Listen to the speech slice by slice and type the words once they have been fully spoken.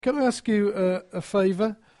Can I ask you a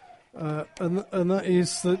favour? And that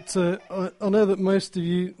is that I know that most of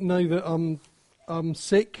you know that I'm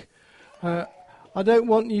sick. I don't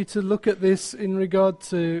want you to look at this in regard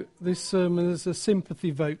to this sermon as a sympathy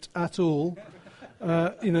vote at all.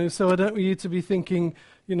 So I don't want you to be thinking,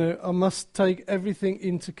 I must take everything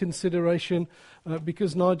into consideration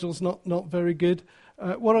because Nigel's not very good.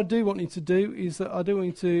 What I do want you to do is that I do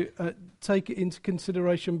want you to take it into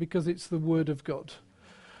consideration because it's the Word of God.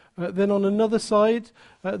 Then on another side,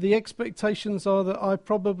 the expectations are that I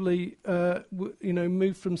probably,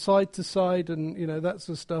 move from side to side and, that sort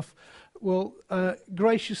of stuff. Well,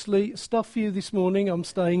 graciously, stuff for you this morning. I'm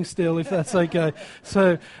staying still, if that's okay.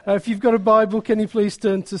 So if you've got a Bible, can you please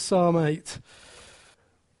turn to Psalm 8?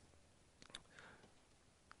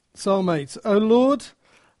 Psalm 8. O Lord,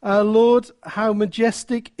 our Lord, how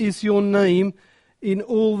majestic is your name in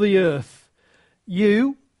all the earth.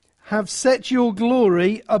 You have set your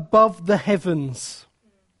glory above the heavens.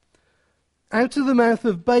 Out of the mouth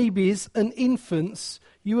of babies and infants,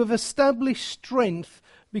 you have established strength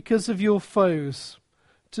because of your foes,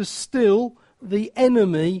 to still the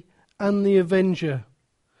enemy and the avenger.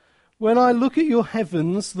 When I look at your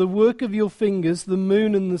heavens, the work of your fingers, the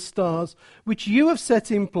moon and the stars, which you have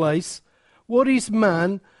set in place, what is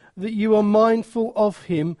man that you are mindful of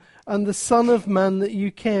him, and the Son of Man that you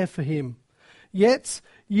care for him? Yet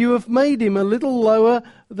you have made him a little lower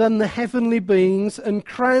than the heavenly beings and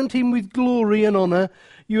crowned him with glory and honour.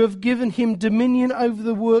 You have given him dominion over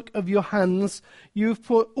the work of your hands. You have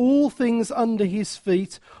put all things under his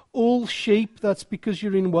feet, all sheep, that's because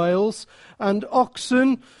you're in Wales, and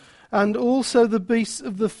oxen, and also the beasts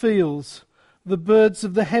of the fields, the birds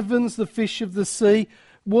of the heavens, the fish of the sea,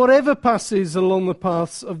 whatever passes along the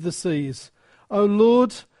paths of the seas. O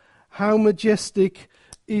Lord, how majestic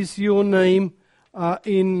is your name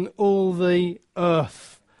in all the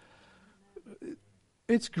earth.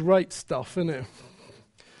 It's great stuff, isn't it?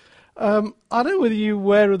 I don't know whether you're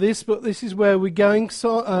aware of this, but this is where we're going.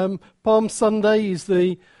 So, Palm Sunday is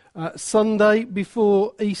the Sunday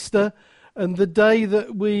before Easter, and the day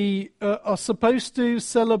that we are supposed to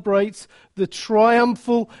celebrate the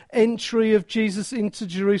triumphal entry of Jesus into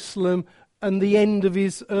Jerusalem and the end of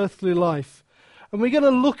his earthly life. And we're going to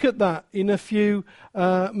look at that in a few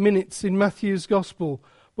minutes in Matthew's Gospel.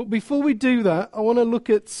 But before we do that, I want to look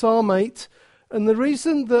at Psalm 8. And the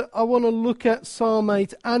reason that I want to look at Psalm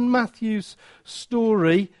 8 and Matthew's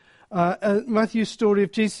story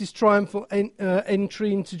of Jesus' triumphal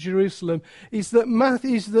entry into Jerusalem, is that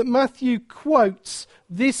Matthew quotes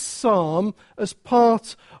this psalm as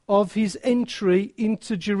part of his entry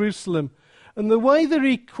into Jerusalem. And the way that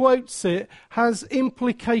he quotes it has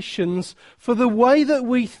implications for the way that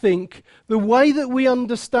we think, the way that we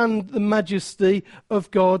understand the majesty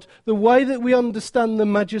of God, the way that we understand the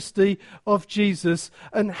majesty of Jesus,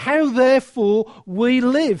 and how therefore we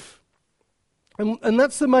live. And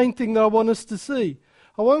that's the main thing that I want us to see.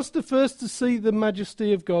 I want us to first to see the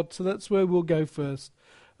majesty of God, so that's where we'll go first.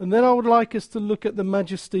 And then I would like us to look at the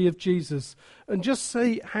majesty of Jesus and just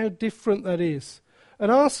see how different that is.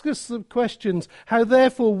 And ask us some questions, how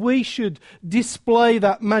therefore we should display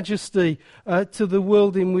that majesty to the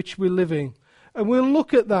world in which we're living. And we'll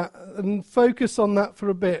look at that and focus on that for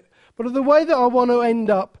a bit. But the way that I want to end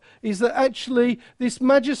up is that actually this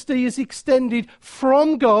majesty is extended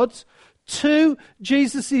from God to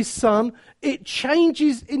Jesus' Son. It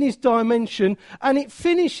changes in his dimension, and it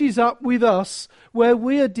finishes up with us where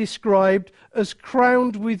we are described as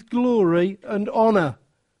crowned with glory and honour.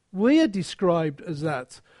 We are described as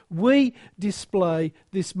that. We display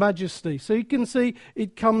this majesty. So you can see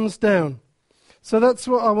it comes down. So that's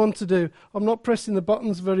what I want to do. I'm not pressing the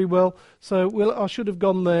buttons very well, so I should have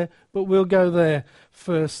gone there, but we'll go there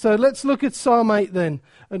first. So let's look at Psalm 8 then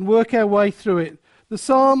and work our way through it. The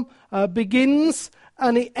psalm begins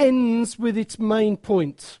and it ends with its main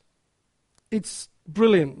point. It's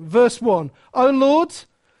brilliant. Verse 1. O Lord,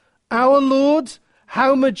 our Lord,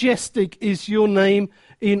 how majestic is your name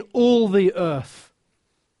in all the earth.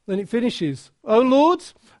 Then it finishes. O Lord,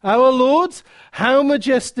 our Lord, how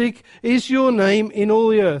majestic is your name in all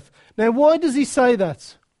the earth. Now, why does he say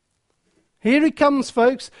that? Here it comes,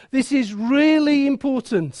 folks. This is really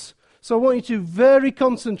important. So I want you to very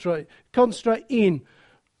concentrate in.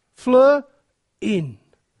 Fleur, in.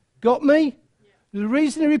 Got me? Yeah. The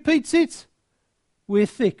reason he repeats it? We're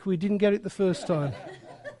thick. We didn't get it the first time.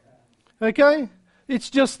 Okay?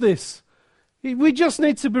 It's just this. We just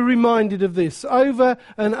need to be reminded of this over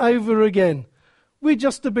and over again. We're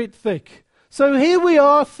just a bit thick. So here we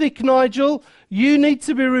are, thick Nigel. You need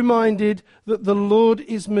to be reminded that the Lord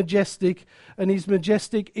is majestic, and he's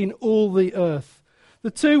majestic in all the earth.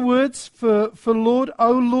 The two words for Lord,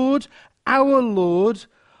 O Lord, our Lord,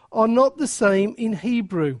 are not the same in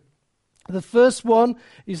Hebrew. The first one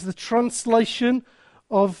is the translation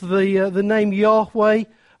of the name Yahweh,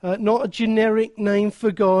 not a generic name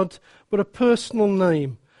for God, but a personal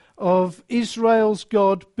name of Israel's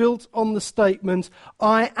God built on the statement,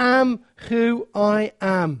 I am who I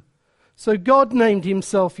am. So God named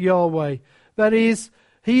himself Yahweh. That is,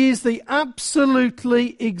 he is the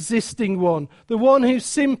absolutely existing one, the one who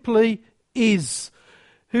simply is,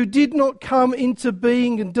 who did not come into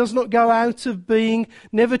being and does not go out of being,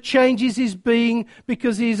 never changes his being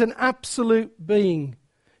because he is an absolute being.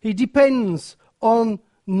 He depends on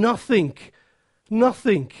nothing.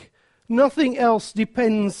 Nothing else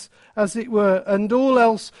depends, as it were, and all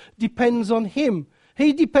else depends on him.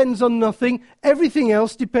 He depends on nothing. Everything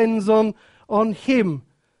else depends on him.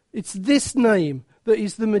 It's this name that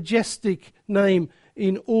is the majestic name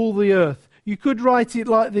in all the earth. You could write it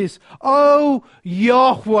like this. Oh,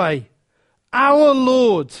 Yahweh, our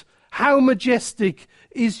Lord, how majestic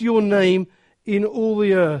is your name in all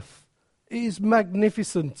the earth. It is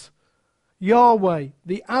magnificent. Yahweh,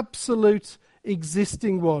 the absolute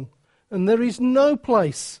existing one. And there is no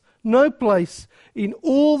place in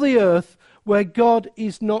all the earth where God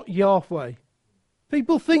is not Yahweh.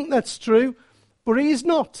 People think that's true, but he is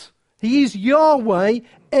not. He is Yahweh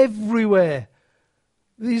everywhere.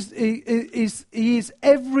 He is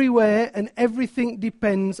everywhere, and everything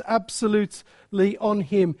depends absolutely on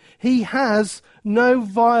him. He has no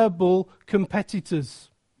viable competitors.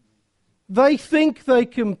 They think they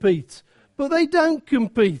compete, but they don't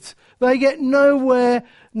compete. They get nowhere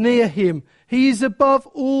near him. He is above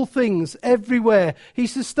all things, everywhere. He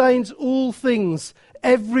sustains all things,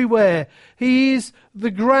 everywhere. He is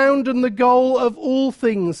the ground and the goal of all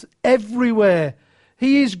things, everywhere.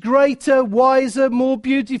 He is greater, wiser, more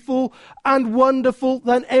beautiful and wonderful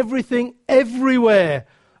than everything, everywhere.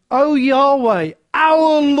 O Yahweh,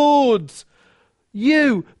 our Lord,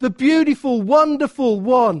 you, the beautiful, wonderful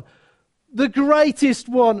one, the greatest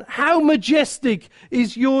one, how majestic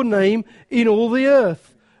is your name in all the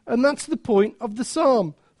earth. And that's the point of the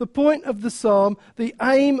psalm. The point of the psalm, the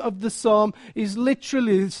aim of the psalm is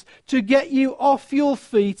literally this, to get you off your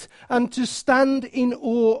feet and to stand in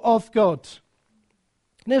awe of God.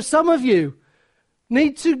 Now, some of you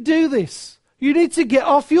need to do this. You need to get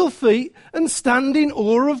off your feet and stand in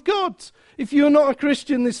awe of God. If you're not a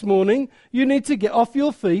Christian this morning, you need to get off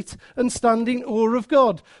your feet and stand in awe of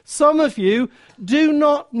God. Some of you do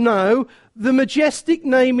not know the majestic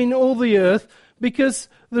name in all the earth, because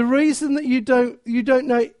the reason that you don't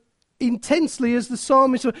know intensely as the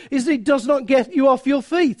psalmist is that it does not get you off your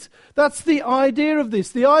feet. That's the idea of this.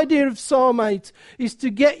 The idea of Psalm 8 is to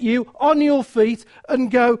get you on your feet and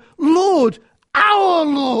go, Lord, our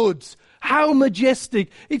Lord, how majestic.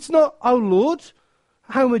 It's not, oh Lord,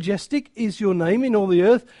 how majestic is your name in all the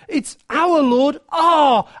earth. It's our Lord,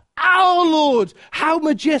 our Lord, how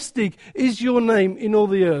majestic is your name in all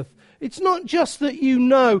the earth. It's not just that you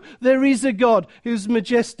know there is a God who's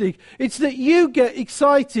majestic. It's that you get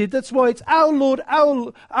excited. That's why it's our Lord, our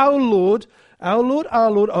Lord, our Lord, our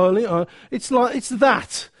Lord, only. It's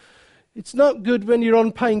that. It's not good when you're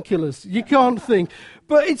on painkillers. You can't think.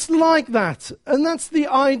 But it's like that. And that's the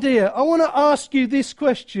idea. I want to ask you this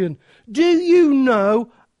question. Do you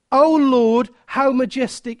know, O Lord, how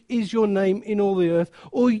majestic is your name in all the earth?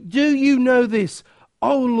 Or do you know this?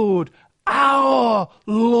 O Lord, our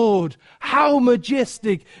Lord, how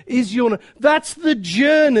majestic is your name. That's the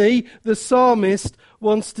journey the psalmist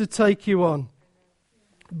wants to take you on.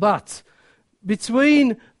 But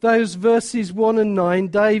between those verses 1 and 9,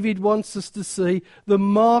 David wants us to see the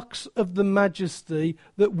marks of the majesty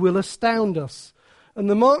that will astound us. And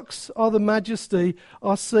the marks of the majesty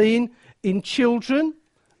are seen in children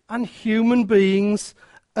and human beings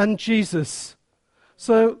and Jesus.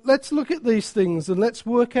 So let's look at these things and let's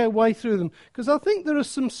work our way through them, because I think there are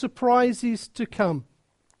some surprises to come.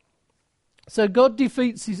 So God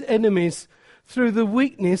defeats his enemies through the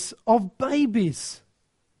weakness of babies.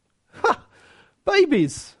 Ha!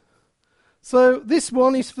 Babies. So this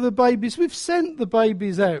one is for the babies. We've sent the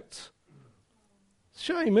babies out.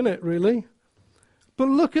 Shame, isn't it, really? But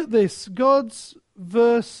look at this. God's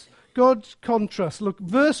contrast. Look,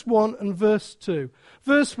 verse 1 and verse 2.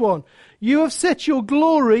 Verse 1, you have set your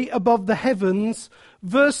glory above the heavens.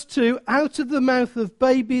 Verse 2, out of the mouth of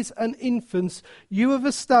babies and infants you have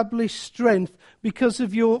established strength because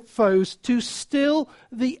of your foes, to still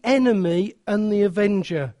the enemy and the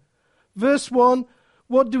avenger. Verse 1,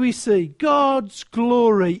 what do we see? God's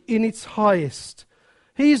glory in its highest.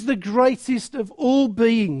 He is the greatest of all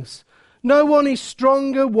beings. No one is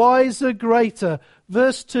stronger, wiser, greater.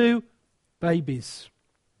 Verse 2, babies.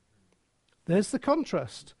 There's the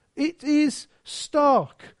contrast. It is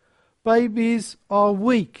stark. Babies are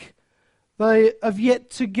weak. They have yet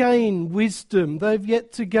to gain wisdom. They've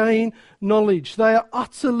yet to gain knowledge. They are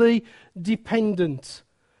utterly dependent.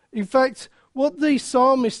 In fact, what the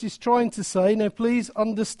psalmist is trying to say, now please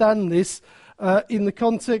understand this in the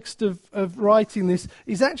context of writing this,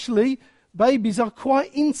 is actually babies are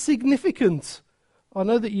quite insignificant. I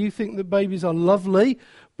know that you think that babies are lovely,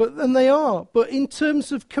 and they are. But in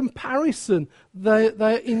terms of comparison,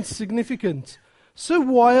 they're insignificant. So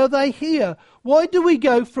why are they here? Why do we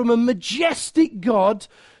go from a majestic God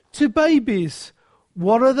to babies?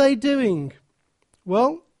 What are they doing?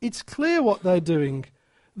 Well, it's clear what they're doing.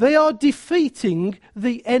 They are defeating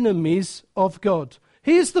the enemies of God.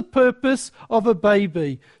 Here's the purpose of a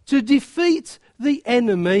baby: to defeat the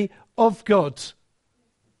enemy of God.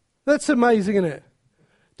 That's amazing, isn't it?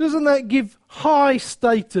 Doesn't that give high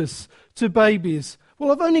status to babies?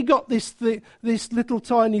 Well, I've only got this little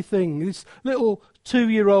tiny thing, this little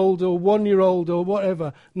 2-year-old or 1-year-old or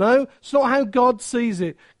whatever. No, it's not how God sees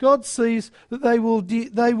it. God sees that they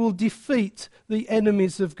will defeat the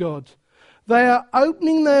enemies of God. They are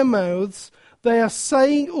opening their mouths, they are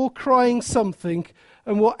saying or crying something,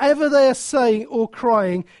 and whatever they are saying or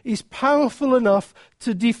crying is powerful enough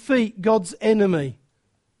to defeat God's enemy.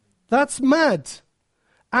 That's mad.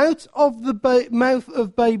 Out of the mouth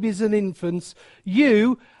of babies and infants,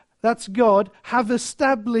 you, that's God, have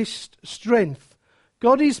established strength.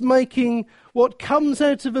 God is making what comes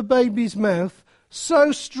out of a baby's mouth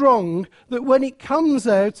so strong that when it comes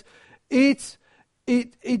out, it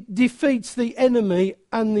defeats the enemy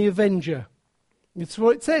and the avenger. That's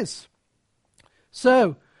what it says.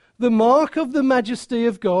 So, the mark of the majesty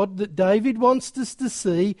of God that David wants us to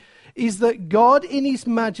see is that God in his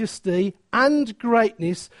majesty and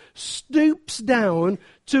greatness stoops down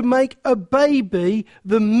to make a baby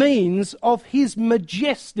the means of his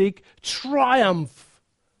majestic triumph.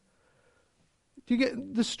 Do you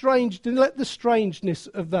get the strange? Let the strangeness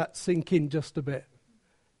of that sink in just a bit.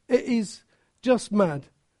 It is just mad.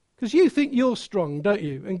 Because you think you're strong, don't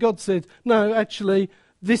you? And God said, no, actually,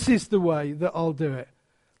 this is the way that I'll do it.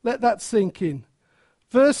 Let that sink in.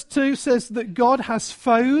 Verse 2 says that God has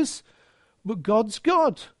foes, but God's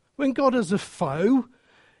God. When God has a foe,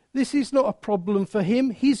 this is not a problem for him.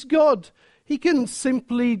 He's God. He can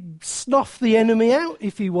simply snuff the enemy out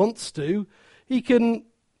if he wants to. He can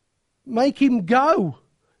make him go.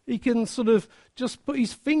 He can sort of just put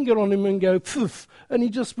his finger on him and go poof, and he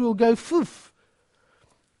just will go poof.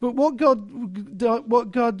 But what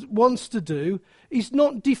God wants to do is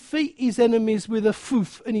not defeat his enemies with a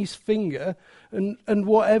foof and his finger and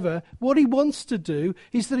whatever. What he wants to do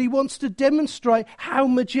is that he wants to demonstrate how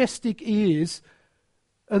majestic he is.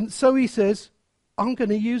 And so he says, I'm going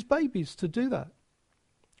to use babies to do that.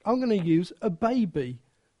 I'm going to use a baby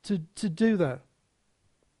to do that.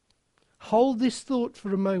 Hold this thought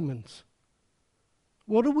for a moment.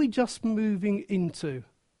 What are we just moving into?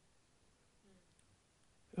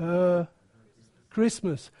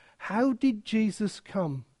 Christmas. How did Jesus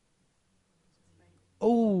come?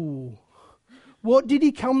 Oh, what did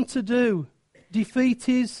he come to do? Defeat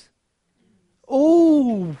his...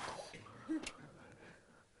 Oh,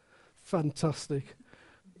 fantastic.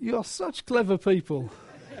 You are such clever people.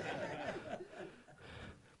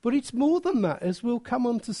 But it's more than that, as we'll come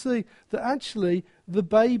on to see, that actually the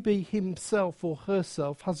baby himself or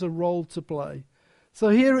herself has a role to play. So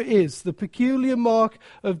here it is. The peculiar mark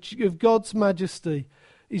of God's majesty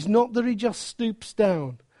is not that he just stoops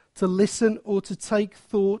down to listen or to take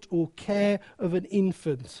thought or care of an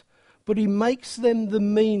infant, but he makes them the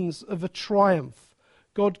means of a triumph.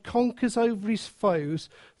 God conquers over his foes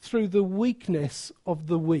through the weakness of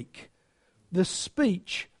the weak, the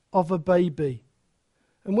speech of a baby.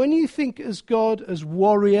 And when you think as God as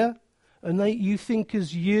warrior, and you think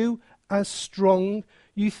as you as strong,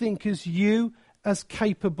 you think as you as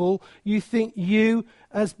capable, you think you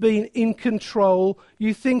as being in control,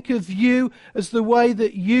 you think of you as the way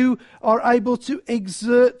that you are able to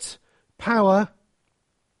exert power,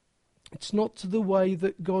 it's not to the way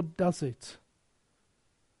that God does it.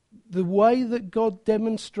 The way that God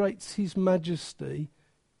demonstrates his majesty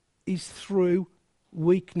is through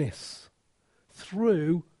weakness,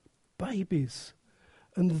 through babies.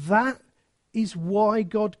 And that is why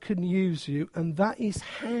God can use you, and that is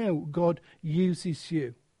how God uses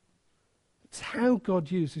you. It's how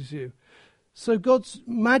God uses you. So God's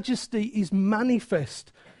majesty is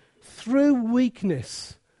manifest through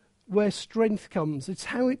weakness, where strength comes. It's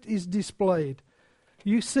how it is displayed.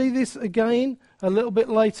 You see this again a little bit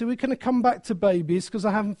later. We're going to come back to babies because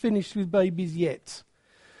I haven't finished with babies yet.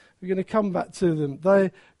 We're going to come back to them.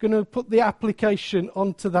 They're going to put the application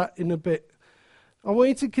onto that in a bit. I want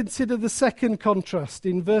you to consider the second contrast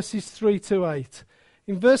in verses 3 to 8.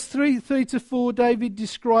 In verse 3 to 4, David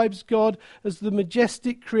describes God as the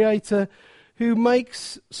majestic creator who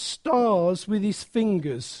makes stars with his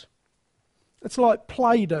fingers. It's like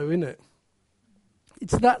Play-Doh, isn't it?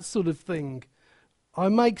 It's that sort of thing. I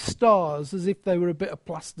make stars as if they were a bit of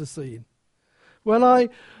plasticine. When I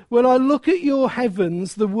look at your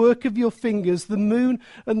heavens, the work of your fingers, the moon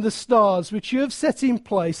and the stars which you have set in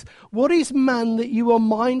place, what is man that you are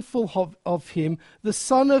mindful of him, the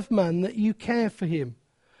Son of Man that you care for him?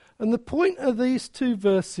 And the point of these two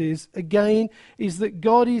verses, again, is that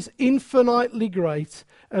God is infinitely great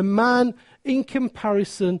and man, in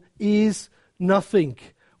comparison, is nothing.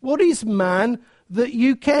 What is man that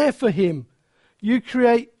you care for him? You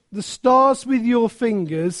create the stars with your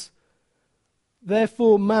fingers.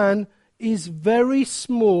 Therefore, man is very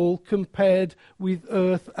small compared with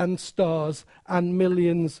earth and stars and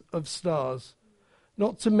millions of stars.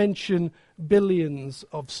 Not to mention billions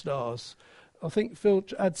of stars. I think Phil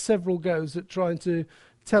had several goes at trying to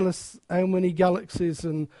tell us how many galaxies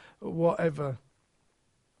and whatever.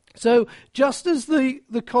 So, just as the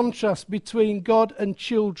contrast between God and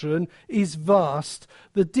children is vast,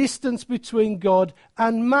 the distance between God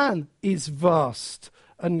and man is vast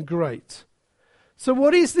and great. So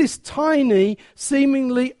what is this tiny,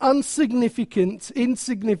 seemingly insignificant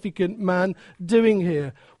man doing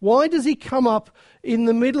here? Why does he come up in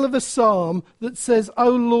the middle of a psalm that says, O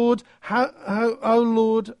Lord, our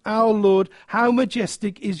Lord, how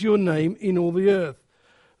majestic is your name in all the earth?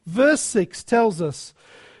 Verse 6 tells us,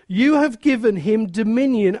 you have given him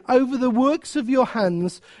dominion over the works of your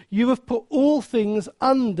hands. You have put all things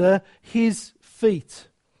under his feet.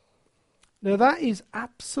 Now that is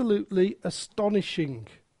absolutely astonishing.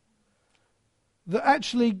 That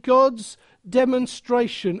actually God's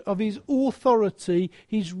demonstration of his authority,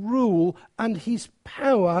 his rule and his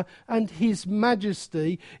power and his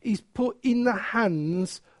majesty is put in the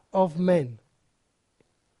hands of men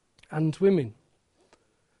and women.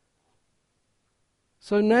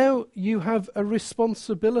 So now you have a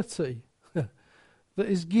responsibility that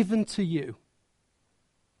is given to you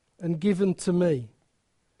and given to me.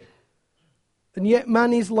 And yet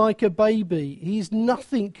man is like a baby. He's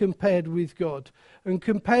nothing compared with God. And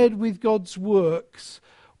compared with God's works,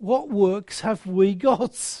 what works have we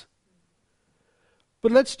got?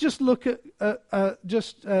 But let's just look at,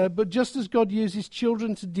 but just as God uses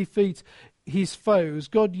children to defeat his foes,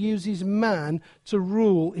 God uses man to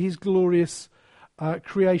rule his glorious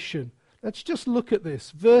creation. Let's just look at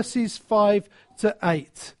this. Verses 5 to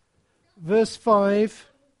 8. Verse 5.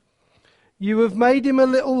 You have made him a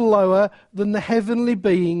little lower than the heavenly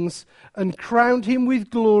beings and crowned him with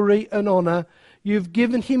glory and honour. You have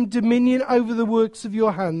given him dominion over the works of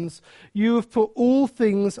your hands. You have put all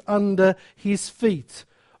things under his feet.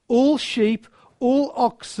 All sheep, all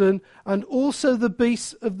oxen, and also the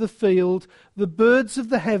beasts of the field, the birds of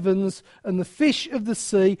the heavens, and the fish of the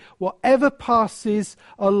sea, whatever passes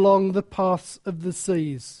along the paths of the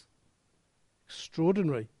seas.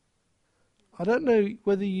 Extraordinary. I don't know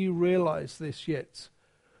whether you realise this yet,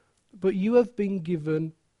 but you have been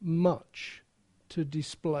given much to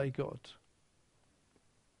display God.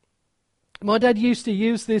 My dad used to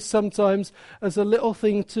use this sometimes as a little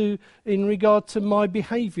thing in regard to my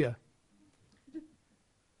behaviour.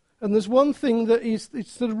 And there's one thing that it's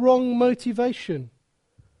the wrong motivation.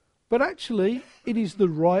 But actually, it is the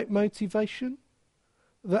right motivation.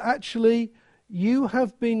 That actually, you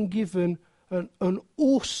have been given an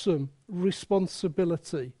awesome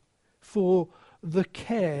responsibility for the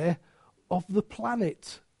care of the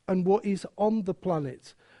planet and what is on the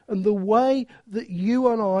planet. And the way that you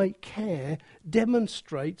and I care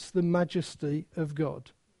demonstrates the majesty of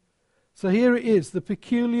God. So here it is, the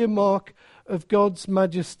peculiar mark of God's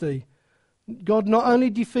majesty. God not only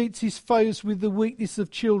defeats his foes with the weakness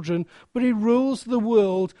of children, but he rules the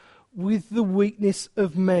world with the weakness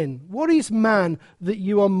of men. What is man that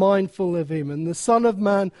you are mindful of him, and the Son of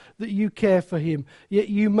Man that you care for him? Yet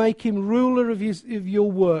you make him ruler of your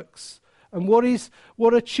works. And what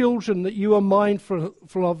are children that you are mindful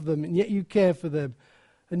of them, and yet you care for them,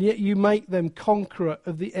 and yet you make them conqueror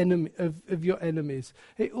of the enemy of your enemies?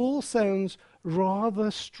 It all sounds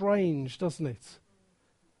rather strange, doesn't it?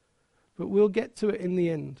 But we'll get to it in the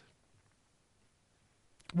end.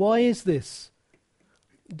 Why is this?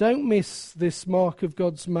 Don't miss this mark of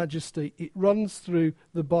God's majesty. It runs through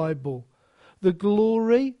the Bible. The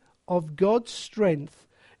glory of God's strength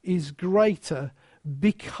is greater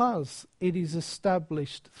because it is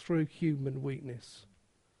established through human weakness.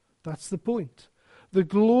 That's the point. The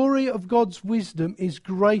glory of God's wisdom is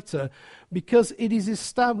greater because it is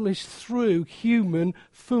established through human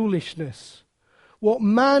foolishness. What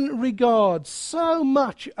man regards so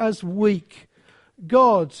much as weak,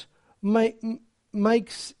 God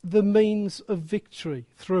makes the means of victory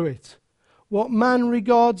through it. What man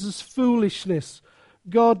regards as foolishness,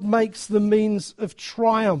 God makes the means of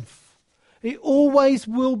triumph. It always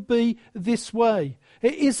will be this way.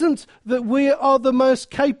 It isn't that we are the most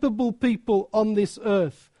capable people on this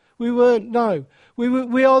earth. We weren't, no.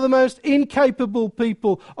 We are the most incapable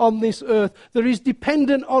people on this earth that is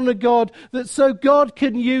dependent on a God, that so God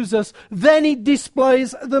can use us, then it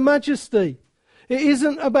displays the majesty. It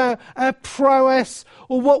isn't about our prowess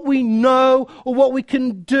or what we know or what we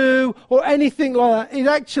can do or anything like that. It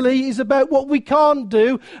actually is about what we can't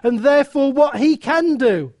do and therefore what He can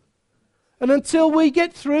do. And until we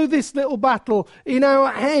get through this little battle in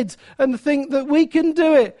our heads and think that we can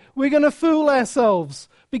do it, we're going to fool ourselves.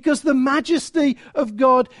 Because the majesty of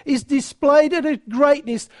God is displayed at a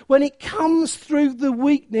greatness when it comes through the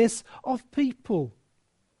weakness of people.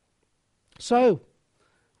 So,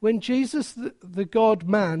 when Jesus, the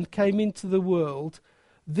God-man, came into the world,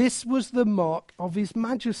 this was the mark of His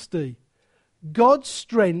majesty. God's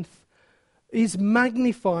strength is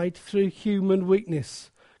magnified through human weakness.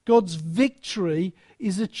 God's victory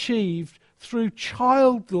is achieved through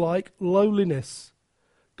childlike lowliness.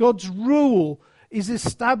 God's rule is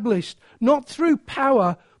established not through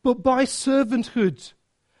power, but by servanthood.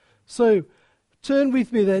 So, turn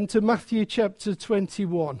with me then to Matthew chapter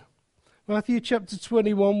 21. Matthew chapter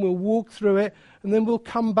 21, we'll walk through it, and then we'll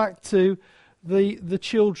come back to the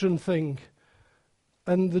children thing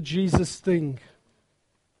and the Jesus thing.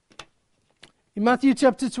 In Matthew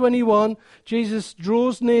chapter 21, Jesus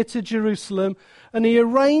draws near to Jerusalem and He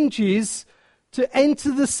arranges to enter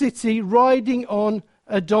the city riding on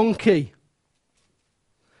a donkey.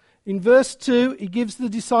 In verse 2, He gives the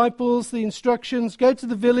disciples the instructions, go to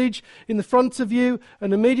the village in the front of you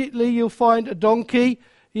and immediately you'll find a donkey.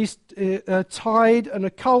 He's tied and a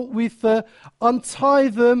colt with her. Untie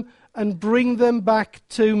them and bring them back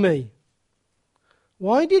to me.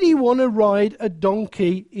 Why did He want to ride a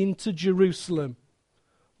donkey into Jerusalem?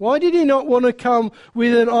 Why did He not want to come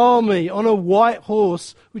with an army on a white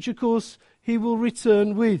horse, which of course He will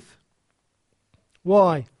return with?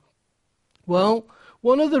 Why? Well,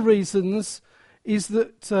 one of the reasons is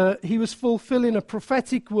that He was fulfilling a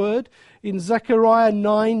prophetic word in Zechariah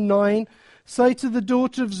 9:9. Say to the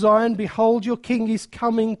daughter of Zion, behold, your king is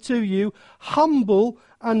coming to you, humble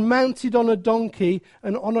and mounted on a donkey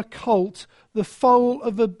and on a colt, the foal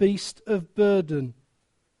of a beast of burden.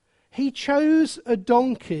 He chose a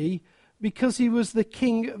donkey because he was the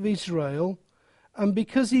king of Israel and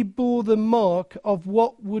because he bore the mark of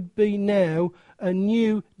what would be now a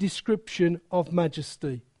new description of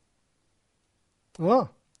majesty.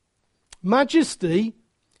 Majesty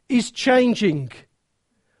is changing.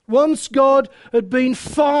 Once God had been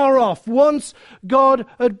far off. Once God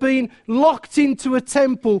had been locked into a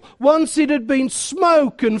temple. Once it had been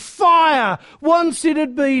smoke and fire. Once it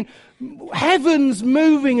had been heavens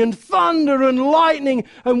moving and thunder and lightning.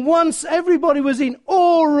 And once everybody was in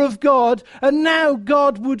awe of God. And now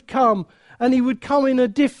God would come. And He would come in a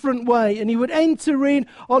different way. And He would enter in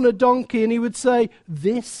on a donkey. And He would say,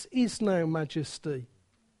 this is now majesty.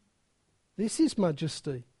 This is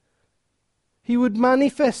majesty. He would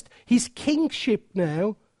manifest His kingship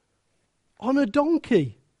now on a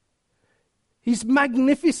donkey. His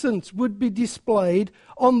magnificence would be displayed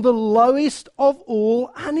on the lowest of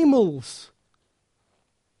all animals.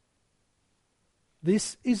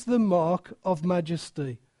 This is the mark of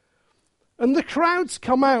majesty. And the crowds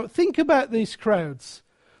come out. Think about these crowds.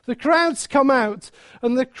 The crowds come out,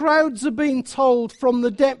 and the crowds are being told from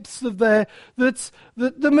the depths of there that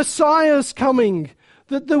the Messiah's coming.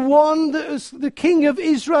 That the one that is the King of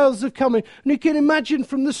Israel's are coming. And you can imagine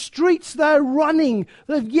from the streets they're running.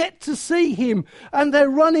 They've yet to see Him. And they're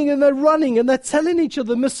running and they're running and they're telling each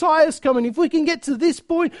other, Messiah's coming. If we can get to this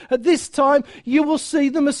point at this time, you will see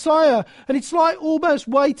the Messiah. And it's like almost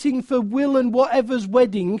waiting for Will and whatever's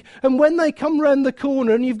wedding. And when they come round the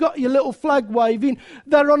corner and you've got your little flag waving,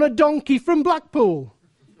 they're on a donkey from Blackpool.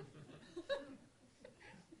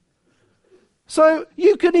 So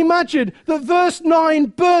you can imagine that verse 9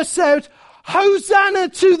 bursts out, Hosanna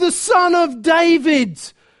to the Son of David.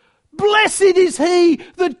 Blessed is He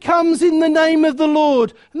that comes in the name of the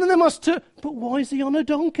Lord. And then they must turn, but why is He on a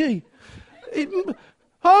donkey?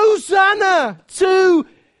 Hosanna to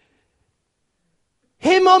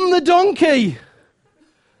Him on the donkey.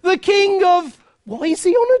 The King of Why is he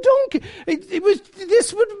on a donkey?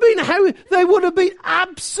 This would have been how they would have been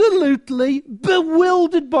absolutely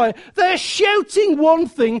bewildered by it. They're shouting one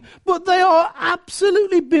thing, but they are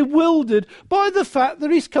absolutely bewildered by the fact that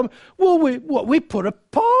he's come. Well, we put a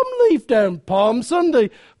palm leaf down Palm Sunday,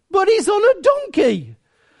 but he's on a donkey.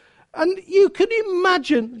 And you can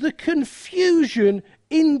imagine the confusion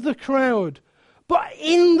in the crowd. But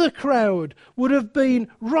in the crowd would have been,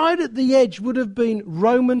 right at the edge, would have been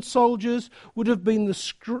Roman soldiers, would have been the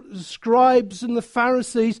scribes and the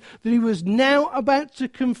Pharisees that he was now about to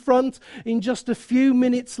confront in just a few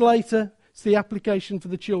minutes later. It's the application for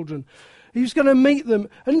the children. He was going to meet them,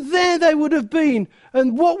 and there they would have been.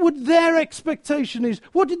 And what would their expectation is?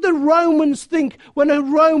 What did the Romans think when a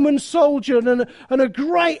Roman soldier and a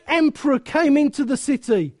great emperor came into the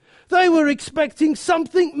city? They were expecting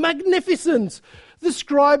something magnificent. The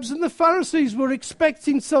scribes and the Pharisees were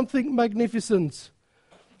expecting something magnificent.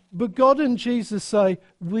 But God and Jesus say,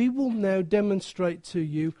 we will now demonstrate to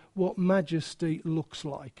you what majesty looks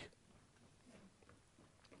like.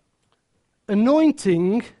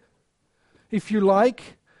 Anointing, if you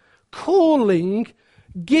like, calling,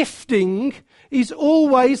 gifting is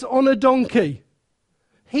always on a donkey.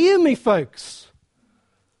 Hear me, folks.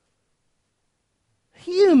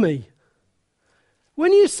 Hear me.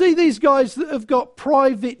 When you see these guys that have got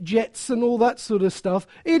private jets and all that sort of stuff,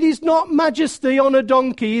 it is not majesty on a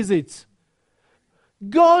donkey, is it?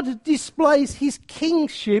 God displays his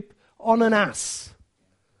kingship on an ass.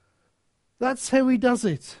 That's how he does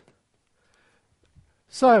it.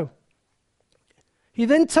 So, he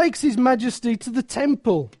then takes his majesty to the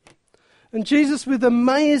temple. And Jesus, with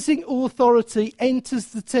amazing authority, enters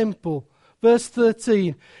the temple. Verse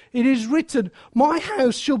 13, it is written, my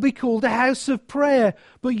house shall be called a house of prayer,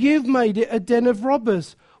 but you've made it a den of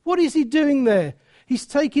robbers. What is he doing there? He's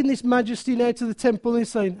taking this majesty now to the temple and he's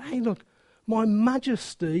saying, hey, look, my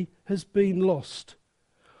majesty has been lost.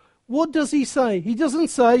 What does he say? He doesn't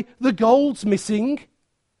say the gold's missing.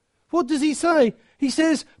 What does he say? He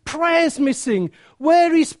says prayer's missing.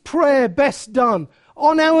 Where is prayer best done?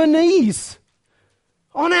 On our knees.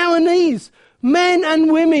 On our knees. Men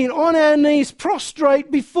and women on our knees,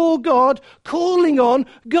 prostrate before God, calling on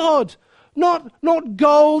God. Not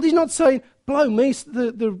gold. He's not saying, blow me,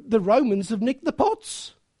 the Romans have nicked the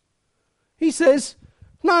pots. He says,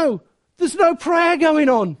 no, there's no prayer going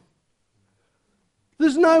on.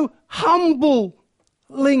 There's no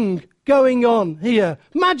humbling going on here.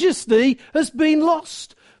 Majesty has been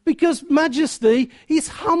lost because majesty is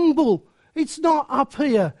humble. It's not up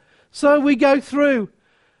here. So we go through.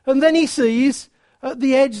 And then he sees at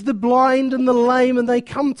the edge the blind and the lame, and they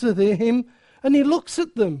come to him, and he looks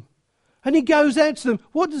at them, and he goes out to them.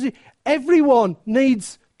 What does he? Everyone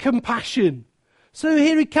needs compassion. So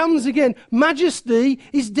here he comes again. Majesty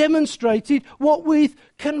is demonstrated, what, with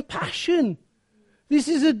compassion. This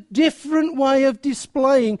is a different way of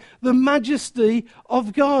displaying the majesty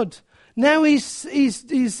of God. Now he's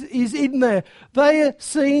in there. They are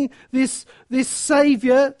seeing this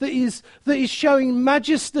Saviour that is showing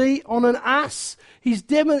majesty on an ass. He's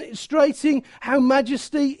demonstrating how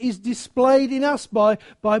majesty is displayed in us by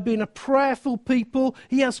being a prayerful people.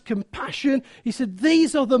 He has compassion. He said,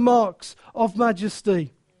 these are the marks of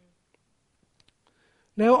majesty.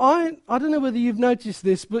 Now, I don't know whether you've noticed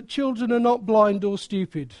this, but children are not blind or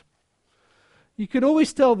stupid. You can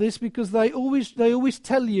always tell this because they always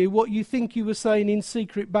tell you what you think you were saying in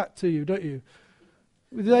secret back to you, don't you?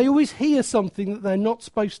 They always hear something that they're not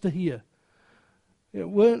supposed to hear.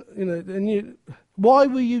 Why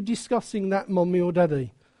were you discussing that, Mummy or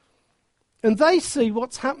Daddy? And they see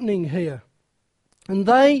what's happening here. And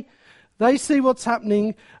they see what's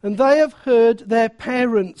happening, and they have heard their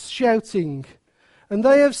parents shouting. And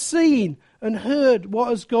they have seen and heard what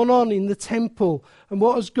has gone on in the temple and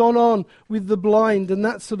what has gone on with the blind and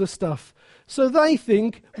that sort of stuff. So they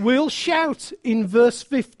think, we'll shout in verse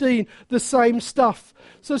 15 the same stuff.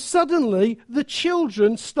 So suddenly the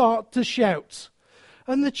children start to shout.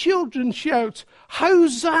 And the children shout,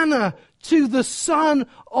 Hosanna to the Son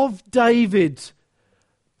of David.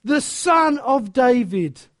 The Son of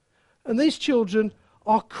David. And these children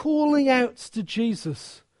are calling out to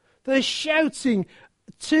Jesus. They're shouting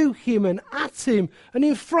to him and at him and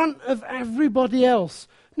in front of everybody else.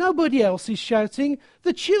 Nobody else is shouting.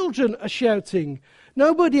 The children are shouting.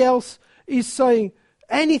 Nobody else is saying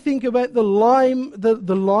anything about the lime and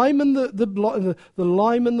the lime and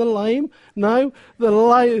the lame. No, the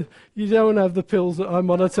lime. You don't have the pills that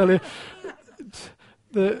I'm on, I tell you.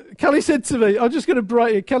 Kelly said to me, I'm just going to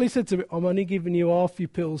break it. Kelly said to me, I'm only giving you half your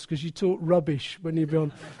pills because you talk rubbish when you're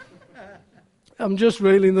on. I'm just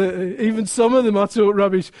reeling that even some of them are talk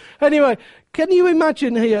rubbish. Anyway, can you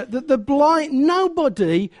imagine here that the blind,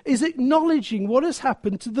 nobody is acknowledging what has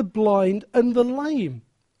happened to the blind and the lame.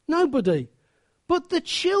 Nobody. But the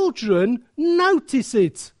children notice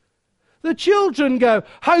it. The children go,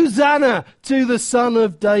 Hosanna to the Son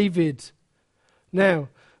of David. Now,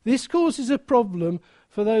 this causes a problem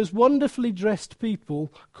for those wonderfully dressed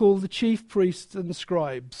people called the chief priests and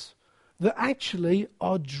scribes that actually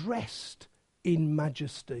are dressed in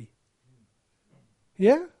majesty.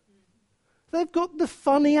 Yeah? They've got the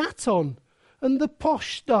funny hat on and the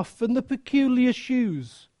posh stuff and the peculiar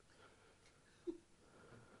shoes.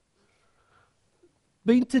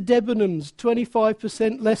 Been to Debenhams,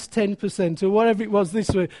 25% less 10% or whatever it was this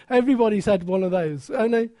week. Everybody's had one of those.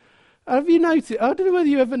 Have you noticed? I don't know whether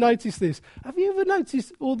you ever noticed this. Have you ever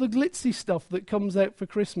noticed all the glitzy stuff that comes out for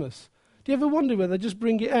Christmas? Do you ever wonder whether they just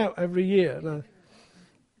bring it out every year? No.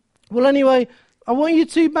 Well, anyway, I want you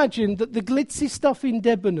to imagine that the glitzy stuff in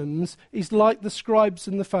Debenhams is like the scribes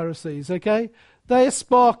and the Pharisees, okay? They are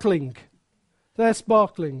sparkling. They're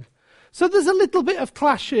sparkling. So there's a little bit of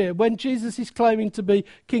clash here when Jesus is claiming to be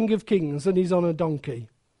King of Kings and he's on a donkey.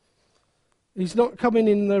 He's not coming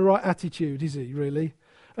in the right attitude, is he, really?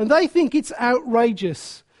 And they think it's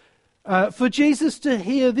outrageous for Jesus to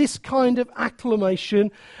hear this kind of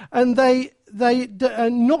acclamation, and they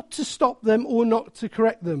not to stop them or not to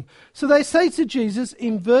correct them. So they say to Jesus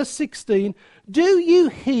in verse 16, do you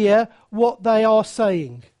hear what they are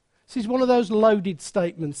saying? This is one of those loaded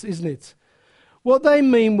statements, isn't it? What they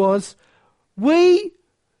mean was, we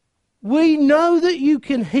know that you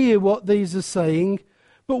can hear what these are saying,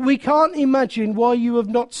 but we can't imagine why you have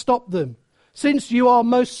not stopped them, since you are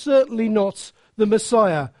most certainly not the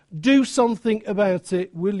Messiah. Do something about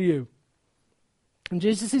it, will you? And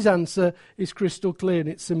Jesus' answer is crystal clear in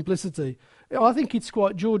its simplicity. I think it's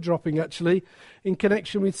quite jaw-dropping, actually, in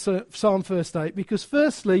connection with Psalm verse 8, because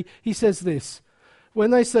firstly, he says this.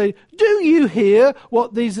 When they say, do you hear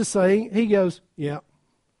what these are saying? He goes, yeah.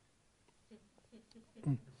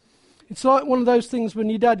 It's like one of those things when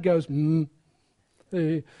your dad goes, when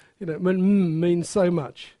means so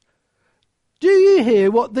much. Do you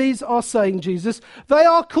hear what these are saying, Jesus? They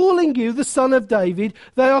are calling you the Son of David.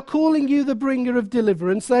 They are calling you the bringer of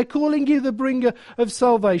deliverance. They are calling you the bringer of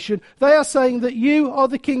salvation. They are saying that you are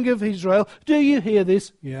the King of Israel. Do you hear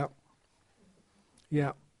this? Yeah.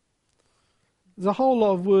 Yeah. There's a whole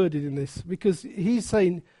lot of wording in this, because he's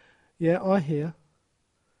saying, yeah, I hear.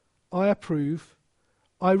 I approve.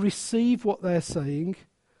 I receive what they're saying.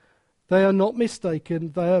 They are not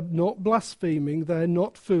mistaken. They are not blaspheming. They are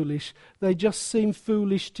not foolish. They just seem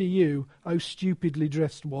foolish to you, O stupidly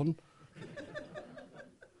dressed one.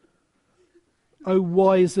 O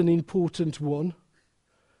wise and important one.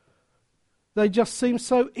 They just seem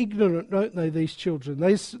so ignorant, don't they, these children?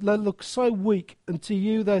 They look so weak, and to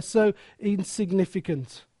you they're so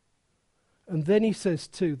insignificant. And then he says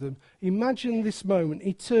to them, imagine this moment,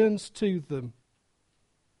 he turns to them.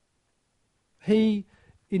 He,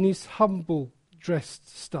 in his humble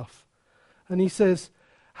dressed stuff. And he says,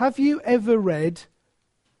 have you ever read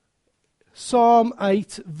Psalm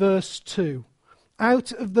 8 verse 2?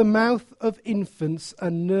 Out of the mouth of infants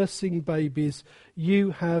and nursing babies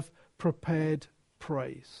you have prepared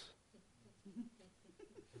praise.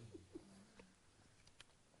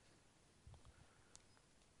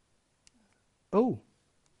 Oh.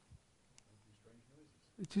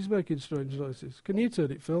 It is making strange noises. Can you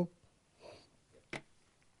turn it, Phil?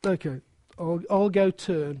 Okay, I'll go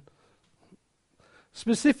turn.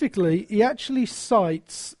 Specifically, he actually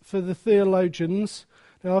cites for the theologians.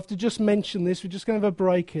 Now, I have to just mention this. We're just going to have a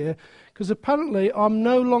break here, because apparently I'm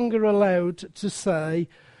no longer allowed to say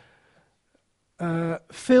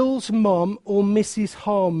Phil's mum or Mrs.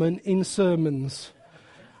 Harmon in sermons.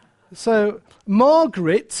 So,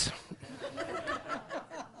 Margaret,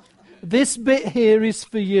 this bit here is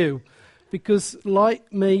for you. Because,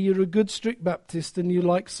 like me, you're a good strict Baptist and you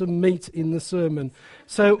like some meat in the sermon.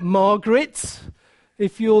 So, Margaret,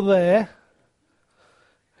 if you're there,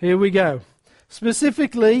 here we go.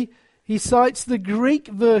 Specifically, he cites the Greek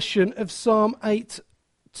version of Psalm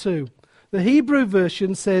 8:2. The Hebrew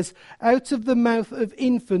version says, out of the mouth of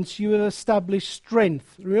infants you have established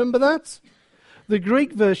strength. Remember that? The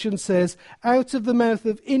Greek version says, out of the mouth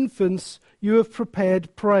of infants you have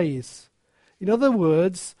prepared praise. In other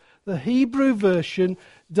words, the Hebrew version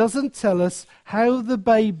doesn't tell us how the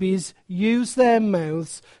babies use their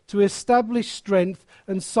mouths to establish strength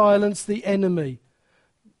and silence the enemy.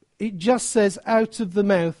 It just says, out of the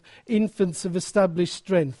mouth, infants have established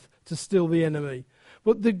strength to still the enemy.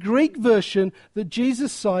 But the Greek version that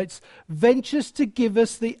Jesus cites ventures to give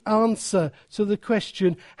us the answer to the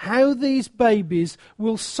question how these babies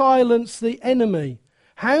will silence the enemy.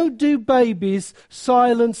 How do babies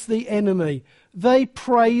silence the enemy? They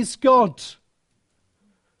praise God.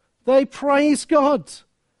 They praise God.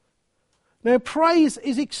 Now, praise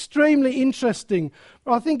is extremely interesting.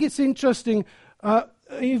 I think it's interesting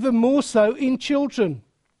even more so in children.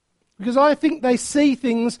 Because I think they see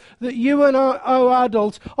things that you and our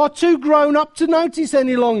adults are too grown up to notice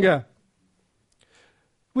any longer.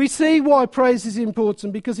 We see why praise is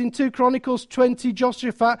important, because in 2 Chronicles 20,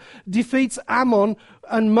 Jehoshaphat defeats Ammon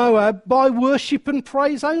and Moab by worship and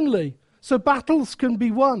praise only. So battles can be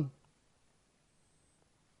won.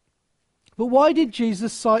 But why did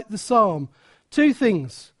Jesus cite the psalm? 2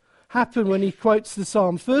 things happen when he quotes the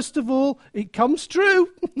psalm. First of all, it comes true.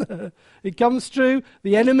 It comes true.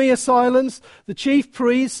 The enemy are silenced. The chief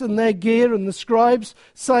priests and their gear and the scribes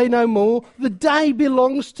say no more. The day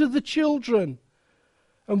belongs to the children.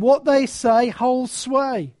 And what they say holds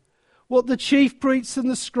sway. What the chief priests and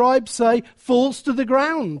the scribes say falls to the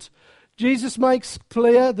ground. Jesus makes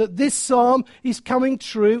clear that this psalm is coming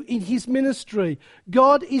true in his ministry.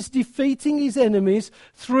 God is defeating his enemies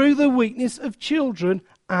through the weakness of children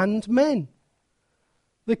and men.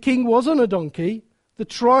 The king was on a donkey. The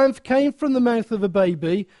triumph came from the mouth of a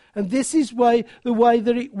baby. And this is the way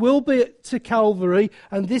that it will be to Calvary.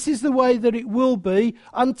 And this is the way that it will be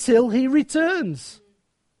until he returns.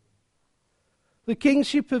 The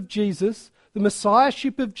kingship of Jesus, the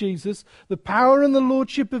messiahship of Jesus, the power and the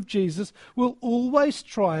lordship of Jesus will always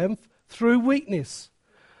triumph through weakness.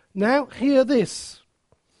 Now, hear this.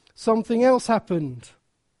 Something else happened.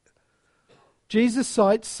 Jesus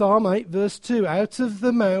cites Psalm 8, verse 2. Out of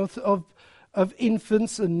the mouth of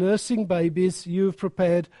infants and nursing babies you have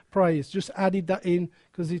prepared praise. Just added that in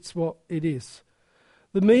because it's what it is.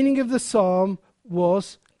 The meaning of the psalm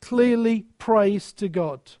was clearly praise to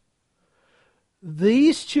God.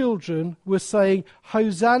 These children were saying,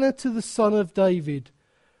 Hosanna to the Son of David.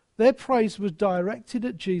 Their praise was directed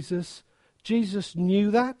at Jesus. Jesus knew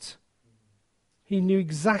that. He knew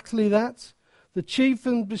exactly that. The chief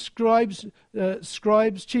priests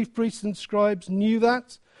and scribes knew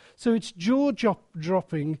that. So it's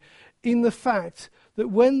jaw-dropping in the fact that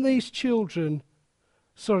when these children...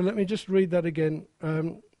 Sorry, let me just read that again.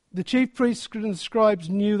 The chief priests and scribes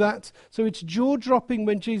knew that. So it's jaw-dropping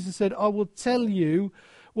when Jesus said, I will tell you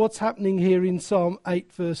what's happening here in Psalm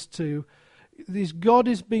 8, verse 2. This God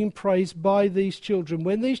is being praised by these children.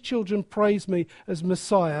 When these children praise me as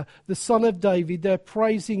Messiah, the Son of David, they're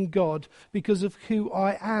praising God because of who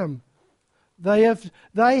I am.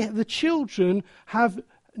 The children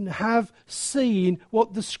have seen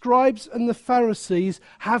what the scribes and the Pharisees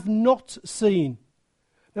have not seen.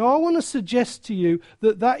 Now, I want to suggest to you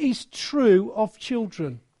that is true of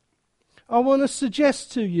children. I want to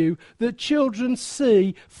suggest to you that children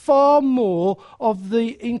see far more of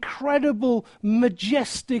the incredible,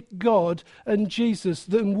 majestic God and Jesus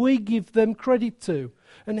than we give them credit to.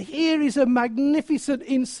 And here is a magnificent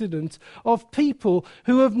incident of people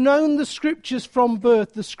who have known the scriptures from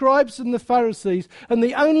birth, the scribes and the Pharisees, and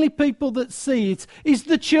the only people that see it is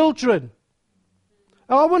the children.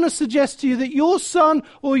 I want to suggest to you that your son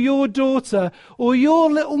or your daughter or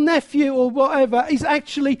your little nephew or whatever is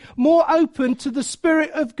actually more open to the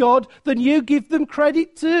Spirit of God than you give them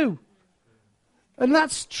credit to. And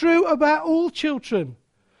that's true about all children.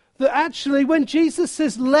 That actually when Jesus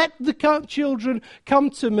says, let the children come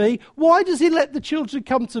to me, why does he let the children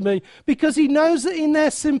come to me? Because he knows that in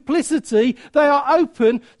their simplicity they are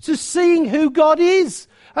open to seeing who God is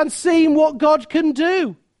and seeing what God can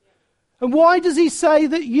do. And why does he say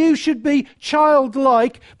that you should be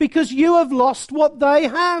childlike? Because you have lost what they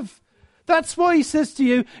have. That's why he says to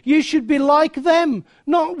you, you should be like them.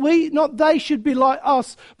 Not they should be like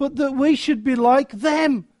us, but that we should be like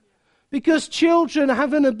them. Because children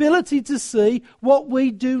have an ability to see what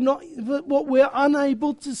what we're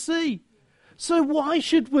unable to see. So why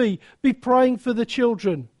should we be praying for the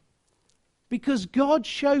children? Because God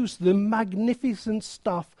shows them magnificent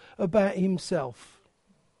stuff about himself.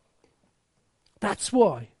 That's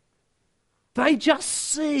why. They just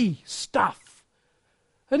see stuff.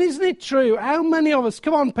 And isn't it true? How many of us,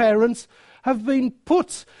 come on parents, have been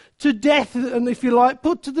put to death, and if you like,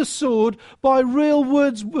 put to the sword by real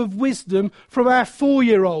words of wisdom from our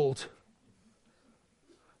 4-year-old?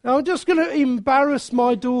 Now I'm just going to embarrass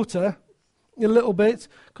my daughter a little bit,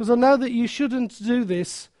 because I know that you shouldn't do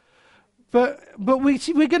this. But we're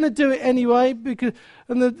going to do it anyway,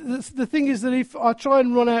 and the thing is that if I try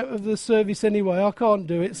and run out of the service anyway, I can't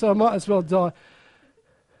do it, so I might as well die.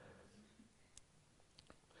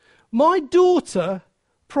 My daughter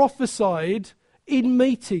prophesied in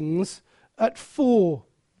meetings at 4.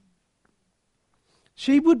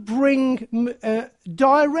 She would bring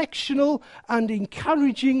directional and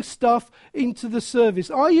encouraging stuff into the service.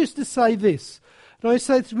 I used to say this, and I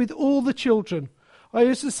say it with all the children. I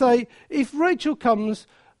used to say, if Rachel comes,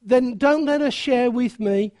 then don't let her share with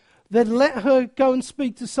me. Then let her go and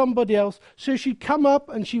speak to somebody else. So she'd come up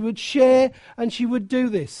and she would share and she would do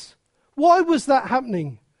this. Why was that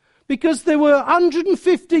happening? Because there were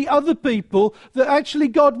 150 other people that actually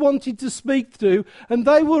God wanted to speak to, and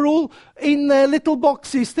they were all in their little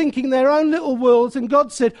boxes thinking their own little worlds, and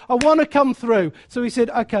God said, I want to come through. So he said,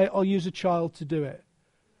 okay, I'll use a child to do it.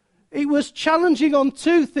 It was challenging on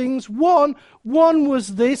 2 things. One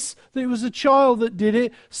was this, that it was a child that did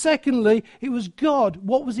it. Secondly, it was God.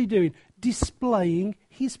 What was he doing? Displaying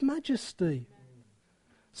his majesty.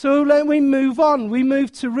 So then we move on. We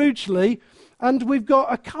move to Rugeley. And we've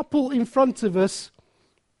got a couple in front of us.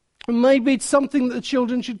 And maybe it's something that the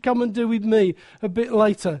children should come and do with me a bit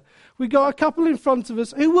later. We got a couple in front of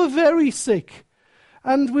us who were very sick.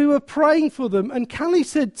 And we were praying for them. And Callie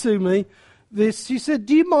said to me this. She said,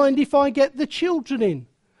 do you mind if I get the children in?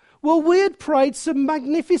 Well, we had prayed some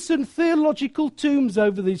magnificent theological tombs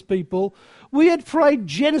over these people. We had prayed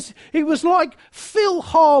Genesis. It was like Phil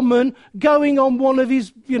Harmon going on one of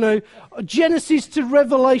his, Genesis to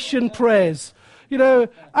Revelation prayers.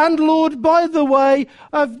 And Lord, by the way,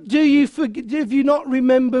 do you not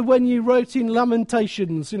remember when you wrote in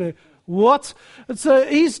Lamentations? What? And so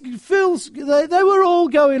they were all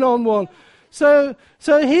going on one. So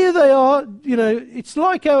here they are, it's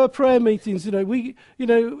like our prayer meetings,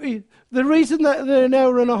 the reason that they're an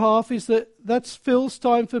hour and a half is that's Phil's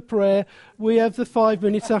time for prayer. We have the 5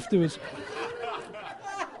 minutes afterwards.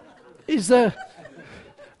 I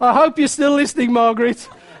hope you're still listening, Margaret.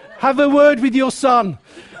 Have a word with your son.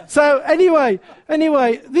 So anyway,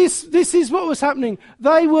 this is what was happening.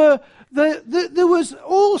 There was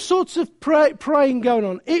all sorts of praying going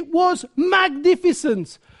on. It was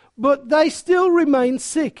magnificent. But they still remain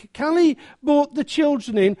sick. Callie brought the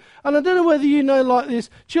children in. And I don't know whether you know like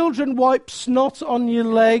this. Children wipe snot on your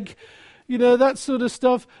leg. That sort of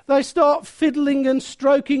stuff. They start fiddling and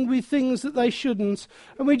stroking with things that they shouldn't.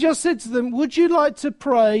 And we just said to them, would you like to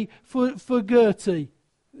pray for Gertie?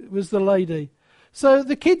 It was the lady. So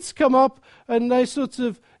the kids come up and they sort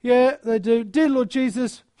of, they do. Dear Lord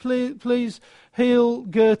Jesus, please heal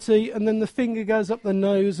Gertie, and then the finger goes up the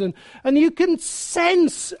nose, and you can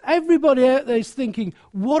sense everybody out there is thinking,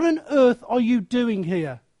 what on earth are you doing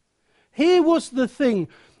here? Here was the thing.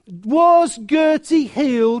 Was Gertie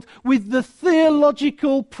healed with the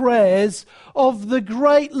theological prayers of the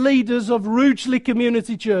great leaders of Rugeley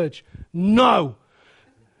Community Church? No.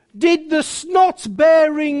 Did the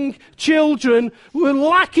snot-bearing children were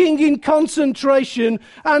lacking in concentration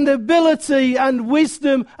and ability and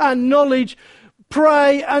wisdom and knowledge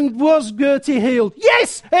pray, and was Gertie healed?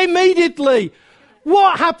 Yes, immediately.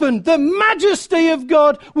 What happened? The majesty of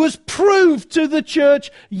God was proved to the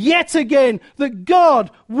church yet again, that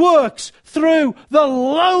God works through the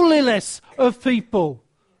lowliness of people.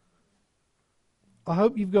 I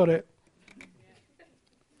hope you've got it.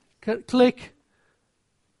 Click.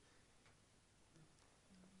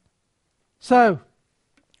 So,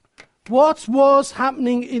 what was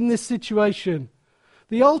happening in this situation?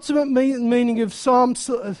 The ultimate meaning of Palm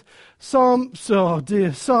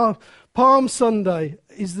Sunday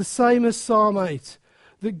is the same as Psalm 8.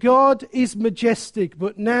 That God is majestic,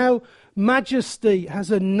 but now majesty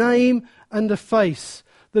has a name and a face.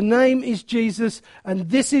 The name is Jesus, and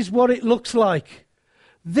this is what it looks like.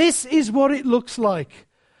 This is what it looks like.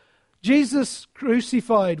 Jesus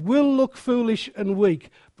crucified will look foolish and weak,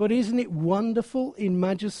 but isn't it wonderful in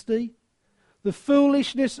majesty? The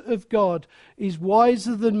foolishness of God is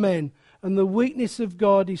wiser than men, and the weakness of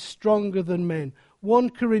God is stronger than men.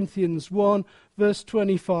 1 Corinthians 1, verse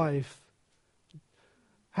 25.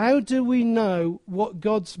 How do we know what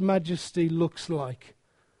God's majesty looks like?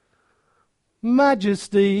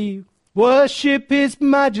 Majesty, worship his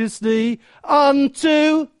majesty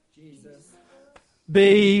unto Jesus.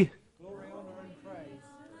 Be glory, honor, and praise.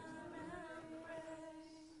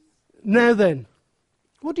 Now then,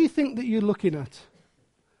 what do you think that you're looking at?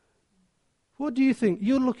 What do you think?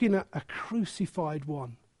 You're looking at a crucified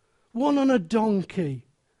one. One on a donkey.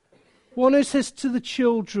 One who says to the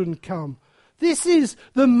children, come. This is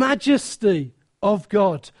the majesty of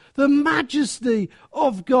God. The majesty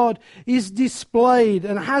of God is displayed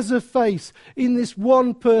and has a face in this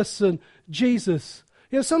one person, Jesus.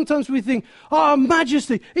 Sometimes we think,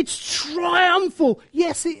 majesty, it's triumphal.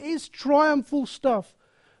 Yes, it is triumphal stuff.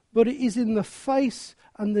 But it is in the face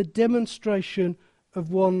and the demonstration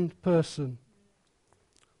of one person.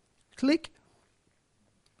 Click.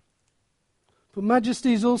 But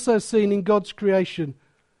majesty is also seen in God's creation.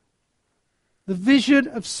 The vision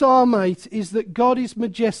of Psalm 8 is that God is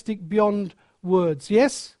majestic beyond words,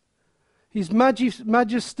 yes? His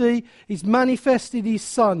majesty is manifested in His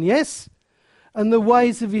Son, yes? And the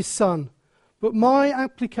ways of His Son. But my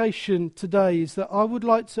application today is that I would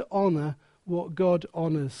like to honour what God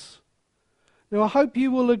honours. Now I hope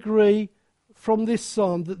you will agree from this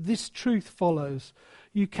psalm that this truth follows.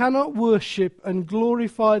 You cannot worship and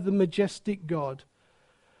glorify the majestic God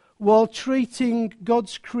while treating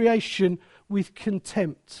God's creation with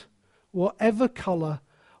contempt, whatever colour,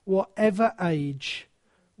 whatever age,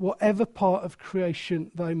 whatever part of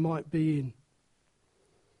creation they might be in.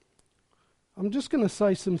 I'm just going to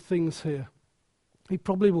say some things here. It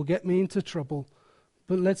probably will get me into trouble,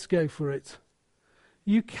 but let's go for it.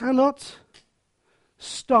 You cannot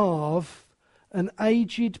starve an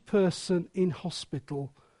aged person in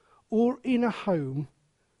hospital or in a home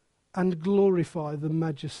and glorify the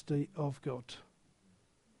majesty of God.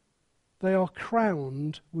 They are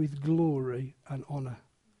crowned with glory and honour.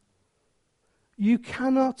 You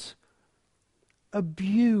cannot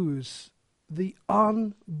abuse the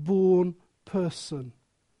unborn person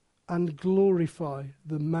and glorify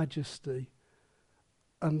the majesty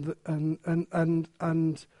and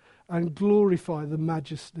glorify the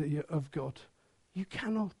majesty of God. You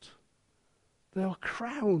cannot. They are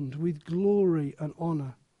crowned with glory and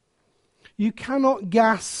honour. You cannot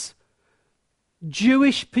gas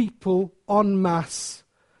Jewish people en masse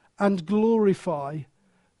and glorify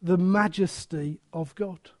the majesty of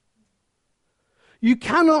God. You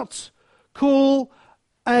cannot call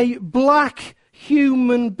a black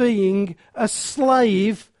human being a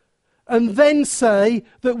slave and then say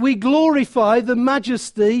that we glorify the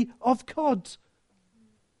majesty of God.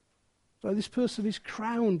 So this person is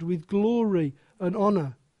crowned with glory and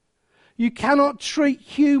honour. You cannot treat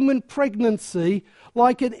human pregnancy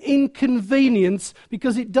like an inconvenience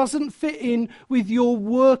because it doesn't fit in with your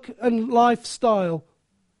work and lifestyle.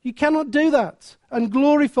 You cannot do that and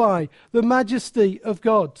glorify the majesty of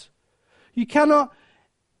God. You cannot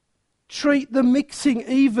treat the mixing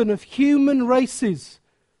even of human races,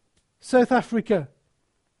 South Africa,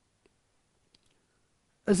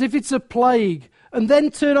 as if it's a plague, and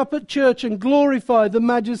then turn up at church and glorify the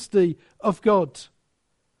majesty of God.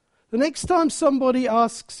 The next time somebody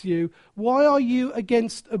asks you, why are you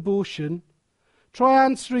against abortion? Try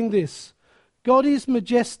answering this. God is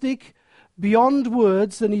majestic beyond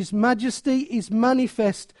words, and His majesty is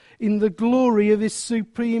manifest in the glory of His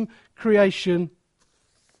supreme creation,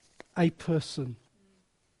 a person.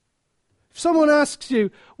 If someone asks you,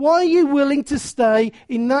 why are you willing to stay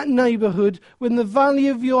in that neighbourhood when the value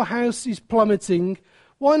of your house is plummeting?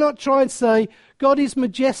 Why not try and say, God is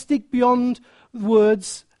majestic beyond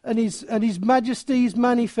words, and his majesty is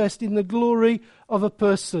manifest in the glory of a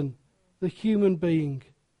person, the human being.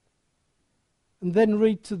 And then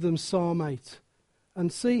read to them Psalm 8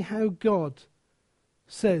 and see how God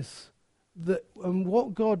says that, and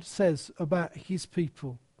what God says about His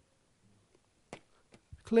people.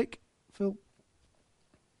 Click, Phil.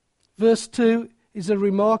 Verse 2 is a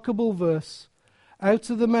remarkable verse. Out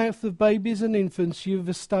of the mouth of babies and infants you have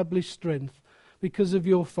established strength because of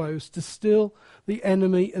your foes, to still the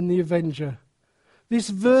enemy and the avenger. This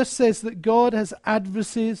verse says that God has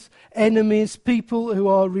adversaries, enemies, people who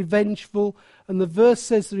are revengeful, and the verse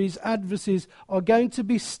says that His adversaries are going to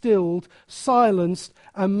be stilled, silenced,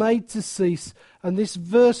 and made to cease. And this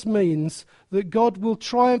verse means that God will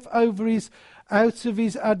triumph out of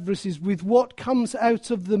His adversaries with what comes out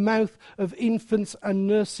of the mouth of infants and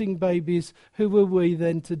nursing babies. Who are we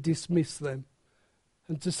then to dismiss them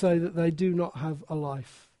and to say that they do not have a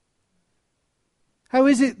life? How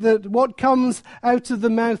is it that what comes out of the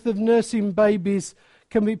mouth of nursing babies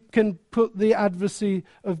can put the adversary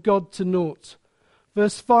of God to naught?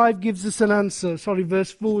 Verse 5 gives us an answer.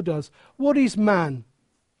 Verse 4 does. What is man?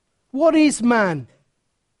 What is man?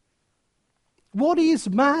 What is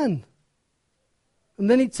man? And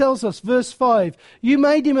then it tells us, verse 5, you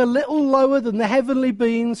made him a little lower than the heavenly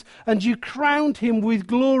beings, and you crowned him with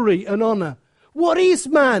glory and honour. What is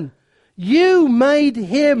man? You made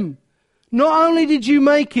him. Not only did you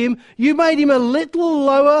make him, you made him a little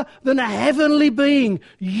lower than a heavenly being.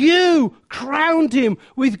 You crowned him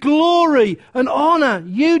with glory and honour.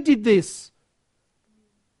 You did this.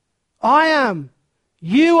 I am.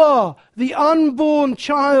 You are. The unborn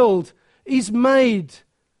child is made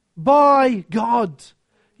by God.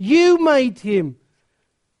 You made him.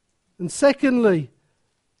 And secondly,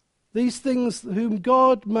 these things whom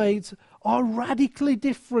God made are radically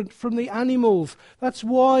different from the animals. That's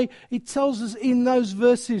why it tells us in those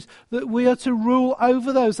verses that we are to rule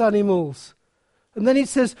over those animals. And then it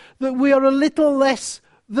says that we are a little less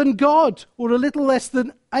than God, or a little less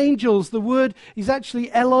than angels. The word is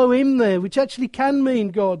actually Elohim there, which actually can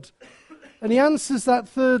mean God. And he answers that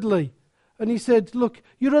thirdly. And he said, look,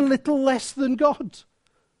 you're a little less than God.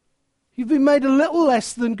 You've been made a little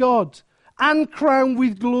less than God and crowned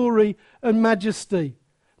with glory and majesty.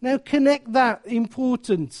 Now connect that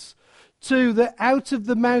importance to that out of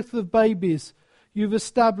the mouth of babies you've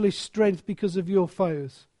established strength because of your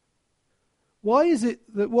foes. Why is it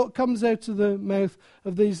that what comes out of the mouth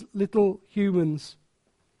of these little humans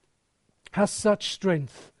has such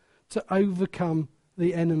strength to overcome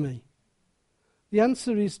the enemy? The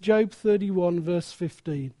answer is Job 31 verse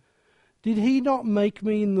 15. Did he not make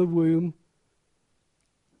me in the womb,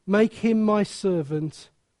 make him my servant,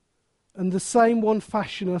 and the same one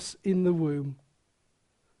fashion us in the womb?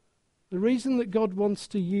 The reason that God wants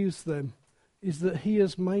to use them is that he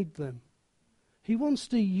has made them. He wants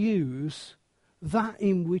to use that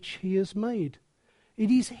in which he has made.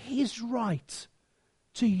 It is his right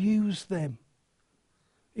to use them.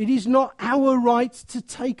 It is not our right to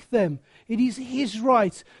take them. It is his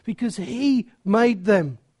right because he made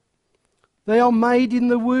them. They are made in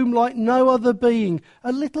the womb like no other being,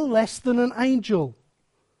 a little less than an angel.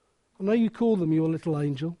 I know you call them your little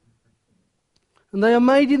angel. And they are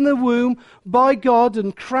made in the womb by God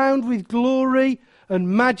and crowned with glory and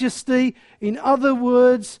majesty. In other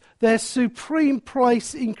words, their supreme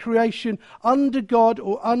place in creation under God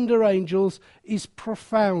or under angels is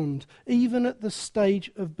profound, even at the stage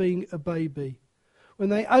of being a baby. When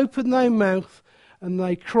they open their mouth and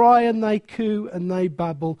they cry and they coo and they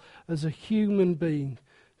babble as a human being,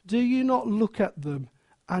 do you not look at them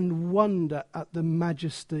and wonder at the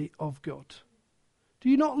majesty of God? Do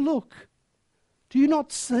you not look? Do you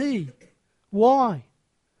not see? Why?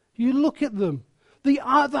 You look at them. The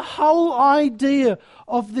whole idea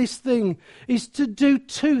of this thing is to do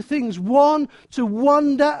two things. One, to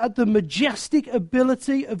wonder at the majestic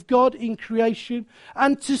ability of God in creation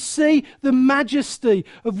and to see the majesty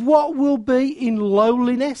of what will be in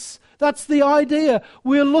lowliness. That's the idea.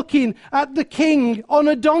 We're looking at the king on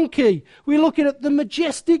a donkey. We're looking at the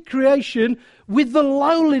majestic creation with the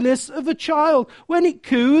lowliness of a child. When it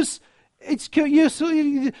coos,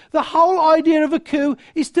 the whole idea of a coo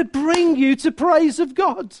is to bring you to praise of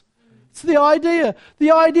God. It's the idea.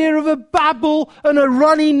 The idea of a babble and a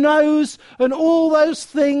runny nose and all those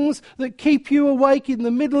things that keep you awake in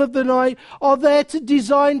the middle of the night are there to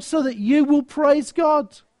design so that you will praise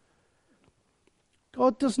God.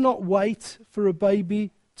 God does not wait for a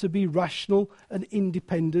baby to be rational and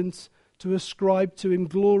independent to ascribe to him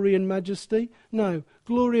glory and majesty. No,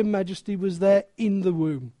 glory and majesty was there in the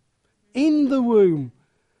womb. In the womb,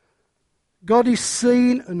 God is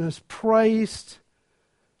seen and is praised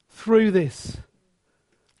through this.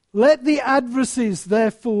 Let the adversaries,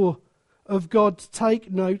 therefore, of God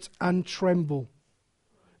take note and tremble.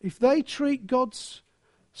 If they treat God's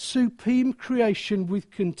supreme creation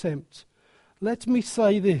with contempt, let me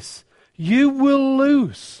say this: you will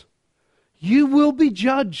lose. You will be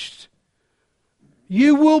judged.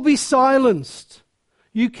 You will be silenced.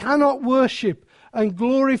 You cannot worship and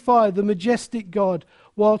glorify the majestic God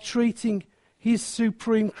while treating his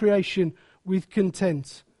supreme creation with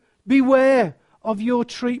contempt. Beware of your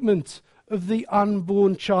treatment of the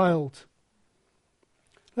unborn child.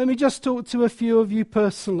 Let me just talk to a few of you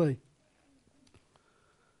personally.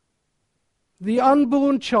 The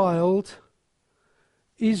unborn child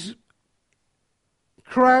is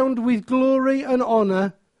crowned with glory and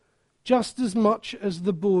honor just as much as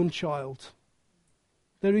the born child.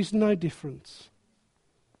 There is no difference.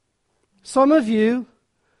 Some of you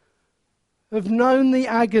have known the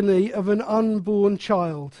agony of an unborn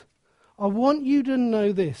child. I want you to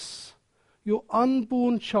know this: your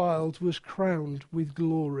unborn child was crowned with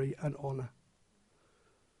glory and honor.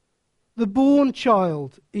 The born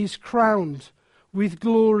child is crowned with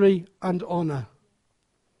glory and honor.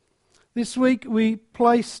 This week we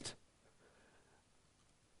placed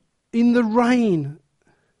in the rain,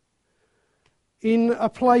 in a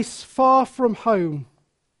place far from home,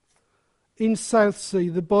 in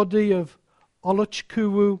Southsea, the body of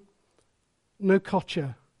Olochkuwu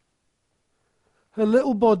Nokocha. Her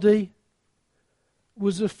little body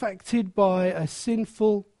was affected by a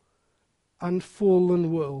sinful and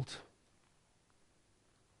fallen world.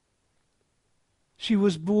 She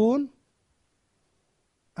was born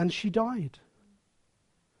and she died.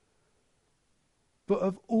 But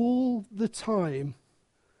of all the time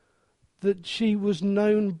that she was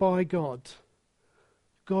known by God,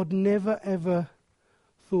 God never ever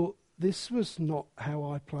thought, this was not how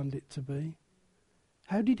I planned it to be.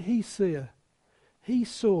 How did he see her? He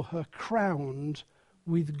saw her crowned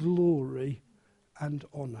with glory and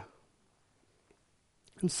honour.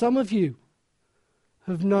 And some of you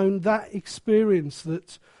have known that experience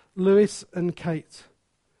that Lewis and Kate.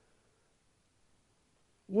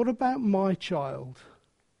 What about my child?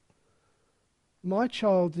 My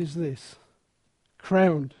child is this,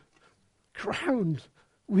 crowned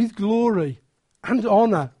with glory and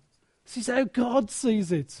honour. This is how God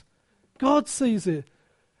sees it. God sees it.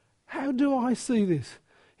 How do I see this?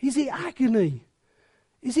 Is it agony?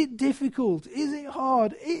 Is it difficult? Is it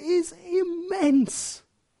hard? It is immense.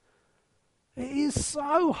 It is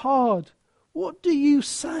so hard. What do you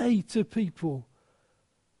say to people?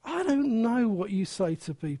 I don't know what you say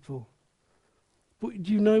to people. But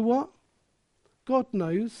do you know what? God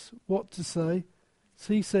knows what to say.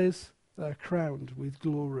 So he says they're crowned with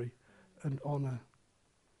glory and honour.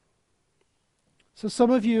 So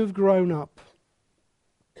some of you have grown up.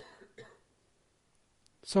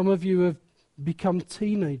 Some of you have become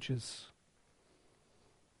teenagers.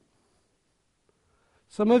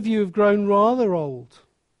 Some of you have grown rather old.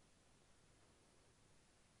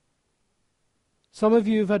 Some of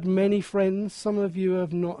you have had many friends. Some of you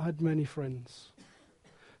have not had many friends.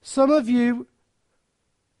 Some of you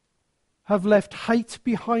have left hate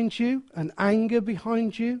behind you and anger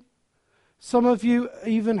behind you. Some of you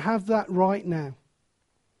even have that right now.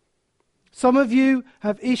 Some of you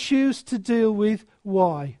have issues to deal with.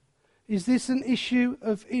 Why? Is this an issue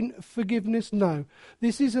of forgiveness? No.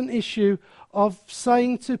 This is an issue of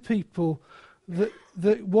saying to people that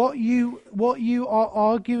what you are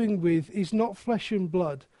arguing with is not flesh and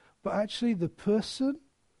blood, but actually the person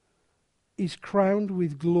is crowned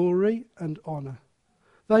with glory and honour.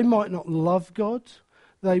 They might not love God.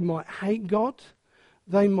 They might hate God.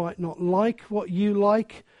 They might not like what you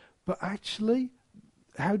like, but actually,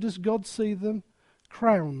 how does God see them?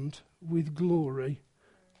 Crowned with glory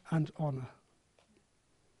and honour.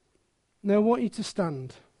 Now I want you to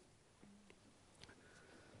stand.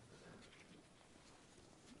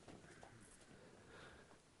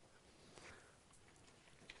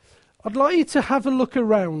 I'd like you to have a look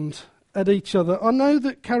around at each other. I know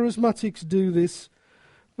that charismatics do this,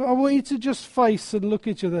 but I want you to just face and look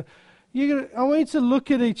at each other. I want you to look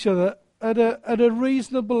at each other at a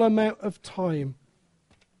reasonable amount of time.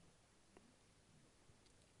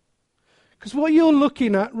 Because what you're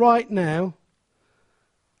looking at right now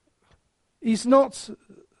is not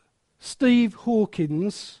Steve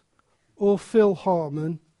Hawkins or Phil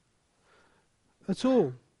Harmon at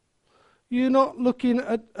all. You're not looking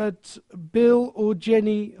at Bill or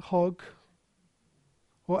Jenny Hogg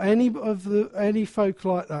or any folk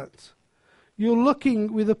like that. You're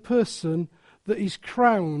looking with a person that is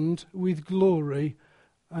crowned with glory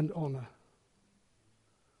and honour.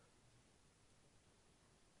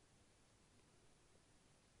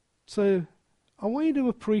 So I want you to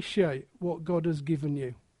appreciate what God has given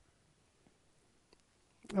you.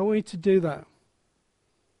 I want you to do that.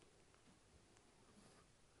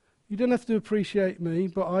 You don't have to appreciate me,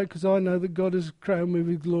 but because I know that God has crowned me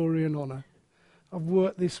with glory and honour. I've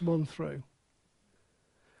worked this one through.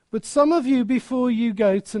 But some of you, before you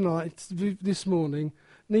go tonight, this morning,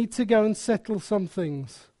 need to go and settle some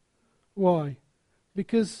things. Why?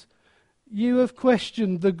 Because you have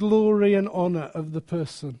questioned the glory and honour of the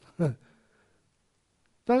person.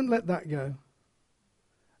 Don't let that go.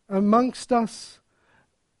 Amongst us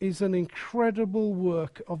is an incredible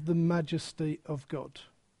work of the majesty of God.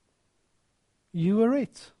 You are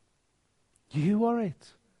it. You are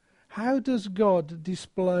it. How does God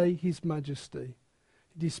display his majesty?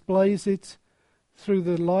 He displays it through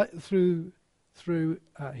the light, through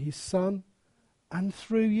his Son, and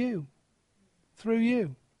through you. Through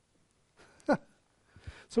you.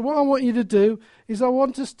 So what I want you to do is I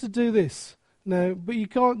want us to do this now, but you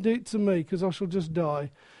can't do it to me because I shall just die,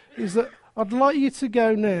 is that I'd like you to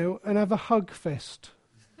go now and have a hug fest.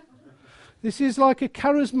 This is like a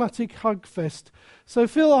charismatic hug fest. So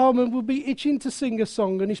Phil Harmon will be itching to sing a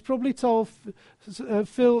song, and he's probably told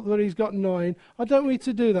Phil that he's got 9. I don't want you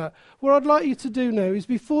to do that. What I'd like you to do now is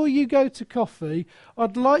before you go to coffee,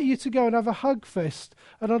 I'd like you to go and have a hug fest,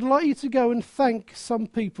 and I'd like you to go and thank some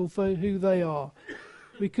people for who they are,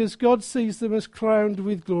 because God sees them as crowned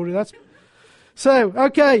with glory. So,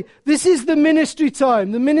 okay, this is the ministry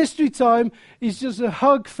time. The ministry time is just a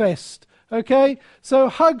hug fest. Okay, so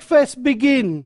Hugfest begin.